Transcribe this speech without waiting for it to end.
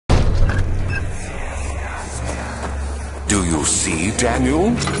Do you see,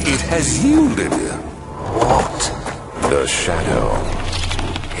 Daniel? It has yielded. What? The shadow.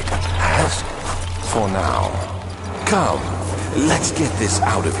 It has? For now. Come, let's get this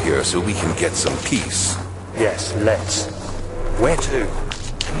out of here so we can get some peace. Yes, let's. Where to?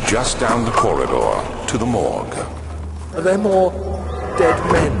 Just down the corridor, to the morgue. Are there more dead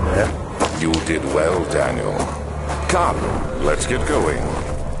men there? You did well, Daniel. Come, let's get going.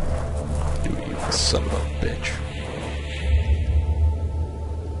 You son of a bitch.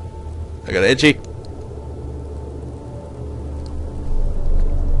 I got itchy.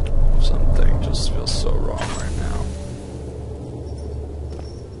 Something just feels so wrong right now.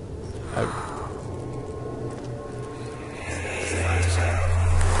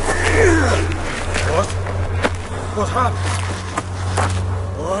 What happened?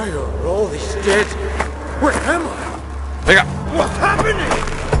 Why are all these dead? Where am I? Pick up. What's happening?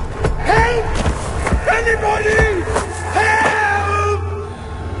 Help! Anybody! Help!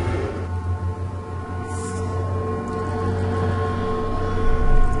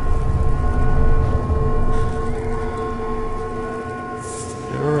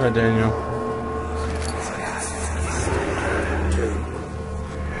 You're right, Daniel.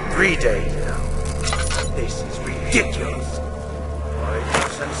 2, 3 days now. This is ridiculous. Why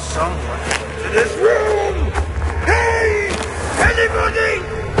doesn't someone come to this room? Hey! Anybody!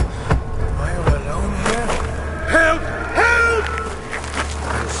 Am I all alone here? Help! Help!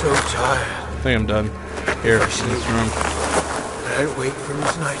 I'm so tired. I think I'm done. Here, in this room. Will I wake from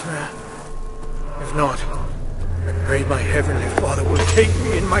this nightmare? If not, I pray my Heavenly Father will take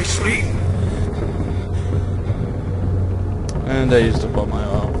me in my sleep. And I used up all my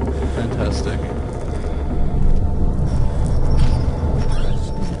oil. Fantastic.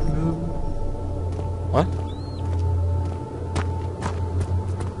 What?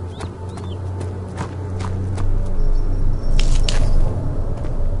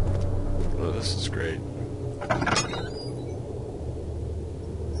 Oh, this is great.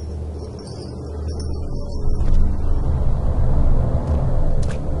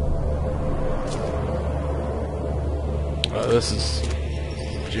 Oh, this is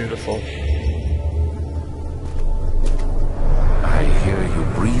beautiful. I hear you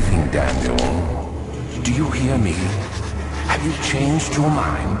breathing, Daniel. Do you hear me? Have you changed your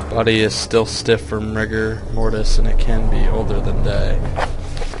mind? Body is still stiff from rigor mortis, and it can be older than day.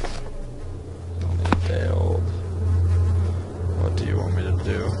 Only a day old. What do you want me to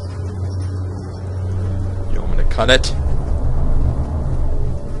do? You want me to cut it?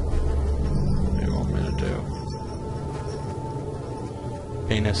 What do you want me to do?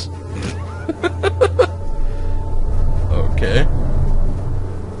 Penis. Okay.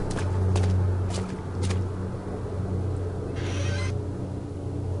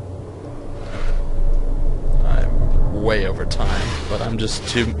 Way over time, but I'm just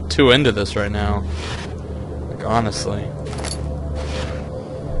too into this right now. Like, honestly,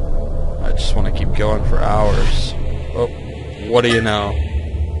 I just want to keep going for hours. Oh, what do you know?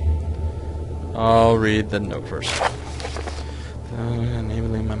 I'll read the note first.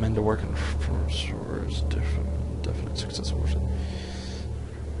 Enabling my men to work in sewers, definite success.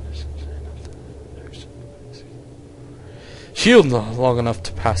 Shield long enough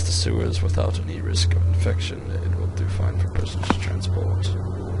to pass the sewers without any risk of infection. It will do fine for prisoners to transport.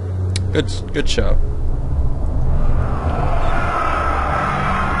 Good show.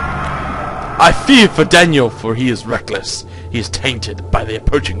 I fear for Daniel, for he is reckless. He is tainted by the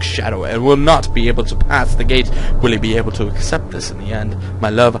approaching shadow and will not be able to pass the gate. Will he be able to accept this in the end?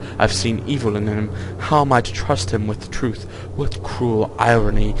 My love, I've seen evil in him. How am I to trust him with the truth? What cruel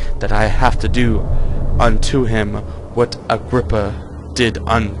irony that I have to do unto him what Agrippa did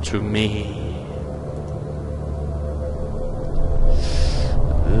unto me.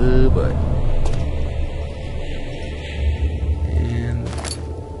 Oh boy. And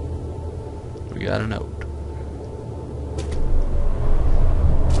we got a note.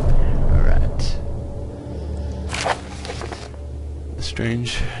 Alright. The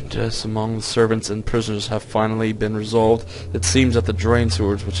strange deaths among the servants and prisoners have finally been resolved. It seems that the drain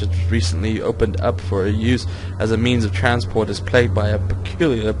sewers, which had recently opened up for use as a means of transport, is plagued by a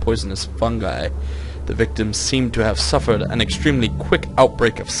peculiar poisonous fungi. The victims seem to have suffered an extremely quick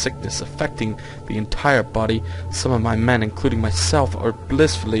outbreak of sickness affecting the entire body. Some of my men, including myself, are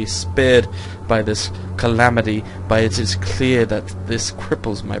blissfully spared by this calamity, but it is clear that this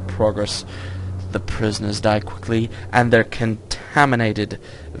cripples my progress. The prisoners die quickly, and their contaminated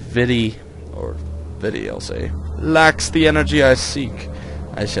vidi, I'll say, lacks the energy I seek.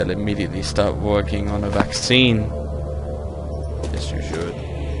 I shall immediately start working on a vaccine. Yes, you should.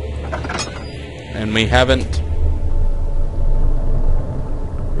 And we haven't.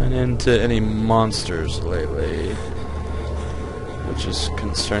 run into any monsters lately, which is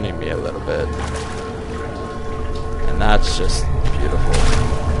concerning me a little bit. And that's just beautiful.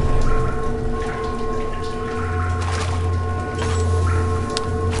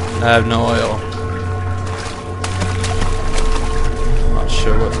 I have no oil. Not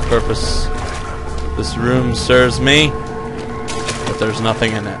sure what purpose this room serves me, but there's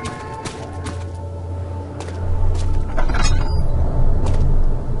nothing in it.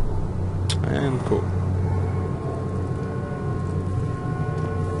 And cool.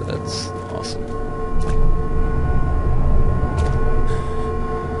 That's awesome.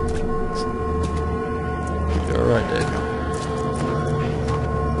 You're right, Daniel.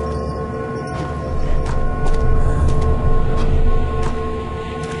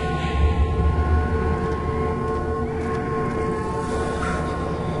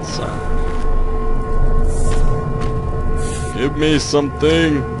 Give me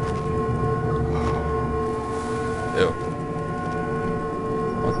something. Ew.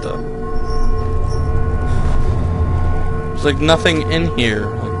 What the? There's like nothing in here.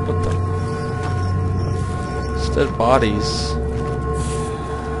 Like what the? It's dead bodies.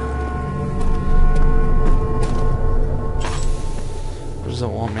 What does it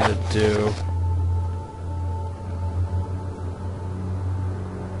want me to do?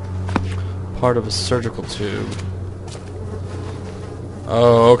 Part of a surgical tube.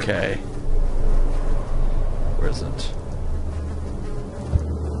 Oh, okay. Where is it?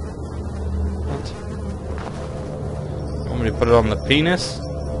 What? You want me to put it on the penis?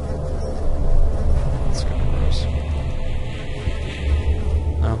 That's kind of gross.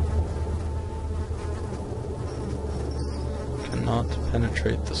 No. Cannot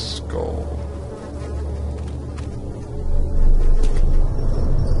penetrate the skull.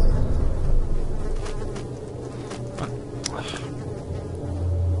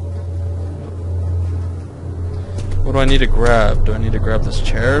 What do I need to grab? Do I need to grab this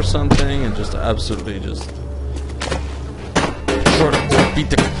chair or something and just absolutely just sort of beat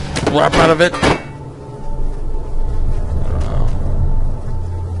the crap out of it? I don't know.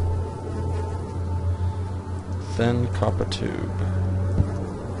 Thin copper tube.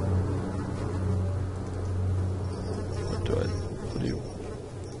 What do you...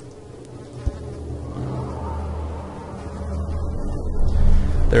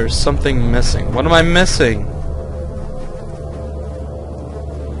 There's something missing. What am I missing?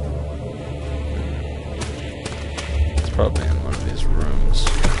 Probably in one of these rooms.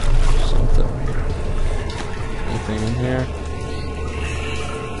 Something. Anything in here?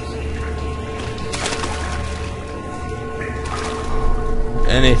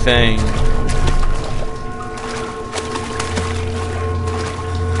 Anything.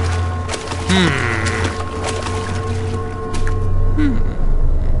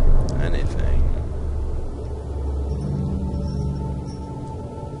 Anything.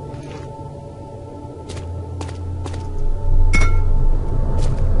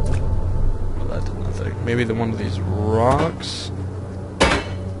 Maybe one of these rocks?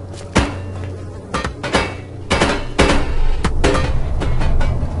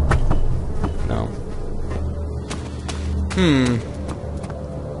 No.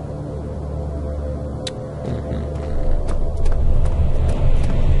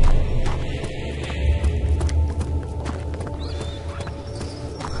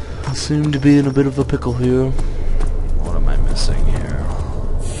 I seem to be in a bit of a pickle here. What am I missing here?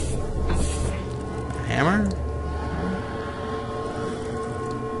 Hammer?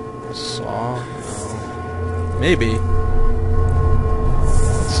 Saw? No. Maybe.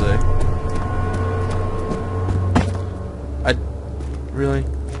 Let's see. Really?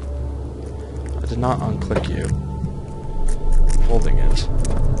 I did not unclick you. I'm holding it.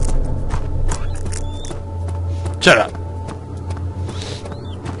 Shut up!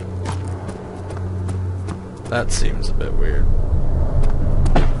 That seems a bit weird.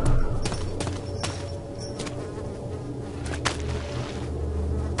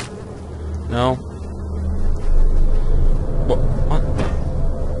 No. What?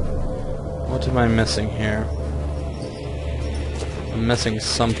 What am I missing here? I'm missing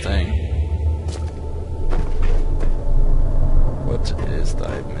something. What is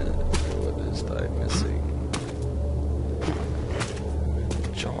thy missing?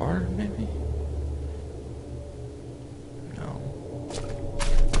 Jar, maybe? No.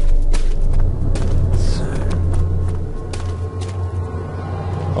 Let's see.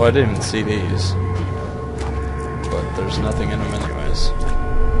 Oh, I didn't even see these. But there's nothing in them anyways.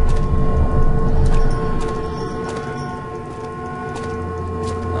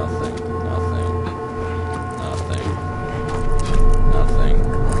 Nothing.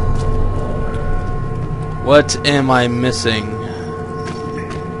 What am I missing?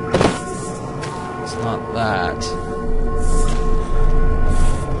 It's not that.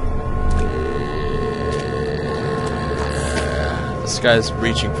 This guy's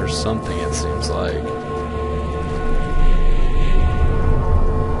reaching for something, it seems like.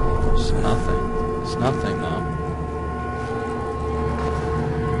 There's nothing. There's nothing, though.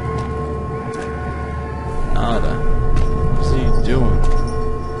 Nada. What's he doing?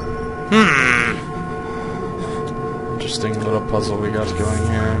 Interesting little puzzle we got going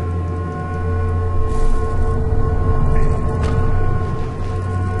here.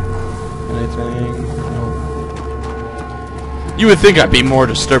 Anything? Nope. You would think I'd be more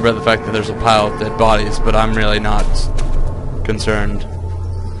disturbed by the fact that there's a pile of dead bodies, but I'm really not concerned.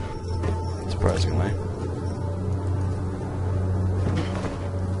 Surprisingly.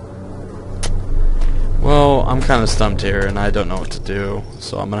 Well, I'm kind of stumped here, and I don't know what to do,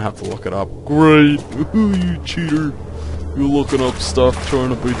 so I'm gonna have to look it up. Great! You cheater! You're looking up stuff,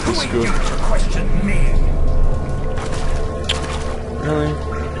 trying to beat this guy. Really?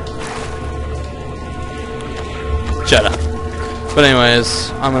 Shut up. But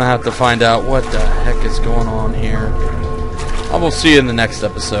anyways, I'm gonna have to find out what the heck is going on here. I will see you in the next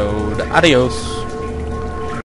episode. Adios!